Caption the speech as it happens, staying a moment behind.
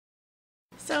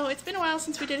So it's been a while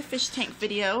since we did a fish tank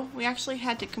video. We actually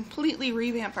had to completely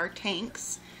revamp our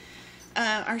tanks.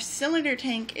 Our cylinder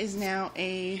tank is now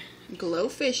a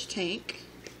GloFish tank.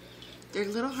 They're a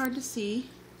little hard to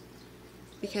see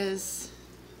because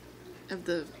of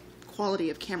the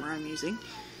quality of camera I'm using.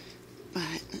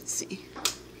 But let's see.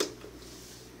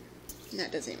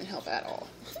 That doesn't even help at all.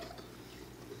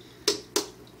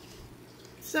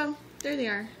 So there they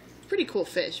are. Pretty cool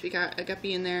fish. We got a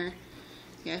guppy in there.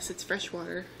 Yes, it's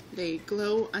freshwater. They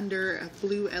glow under a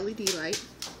blue LED light.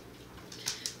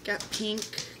 Got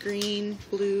pink, green,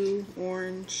 blue,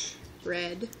 orange,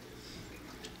 red.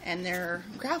 And their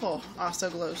gravel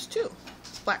also glows too.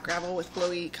 It's black gravel with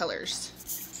glowy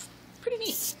colors. Pretty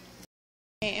neat.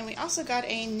 And we also got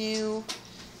a new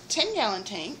 10-gallon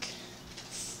tank.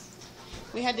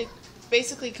 We had to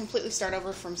basically completely start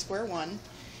over from square one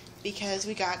because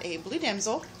we got a blue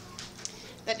damsel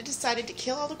that decided to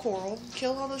kill all the coral,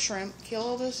 kill all the shrimp, kill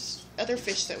all this other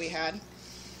fish that we had.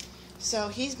 So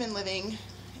he's been living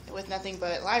with nothing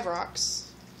but live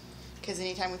rocks because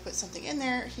anytime we put something in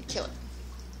there, he'd kill it.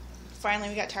 Finally,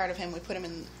 we got tired of him. We put him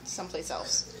in someplace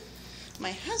else.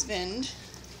 My husband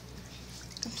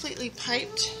completely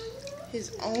piped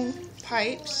his own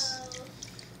pipes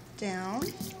down.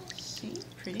 See,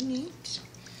 pretty neat.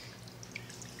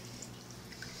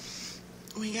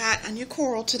 We got a new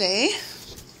coral today.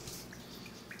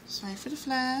 Sorry for the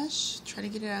flash. Try to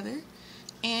get it out of there.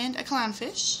 And a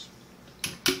clownfish.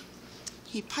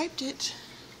 He piped it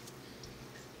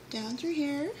down through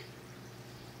here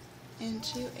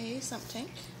into a sump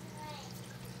tank.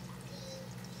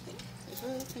 There's a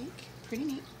little tank. Pretty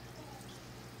neat.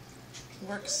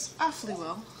 Works awfully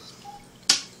well.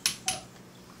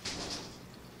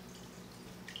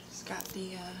 It's got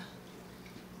the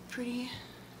pretty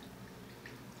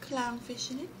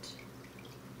clownfish in it.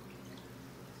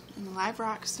 And the live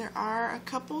rocks, there are a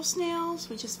couple snails.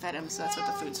 We just fed them, so that's what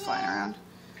the food's flying around.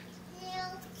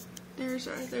 There's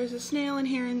a snail in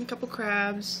here and a couple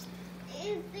crabs.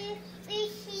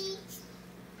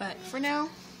 But for now,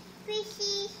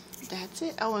 that's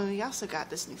it. Oh, and we also got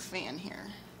this new fan here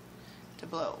to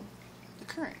blow the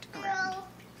current around.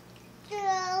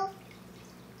 Yep.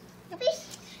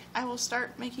 I will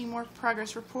start making more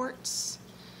progress reports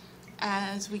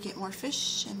as we get more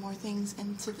fish and more things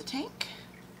into the tank.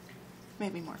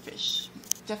 Maybe more fish.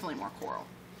 Definitely more coral.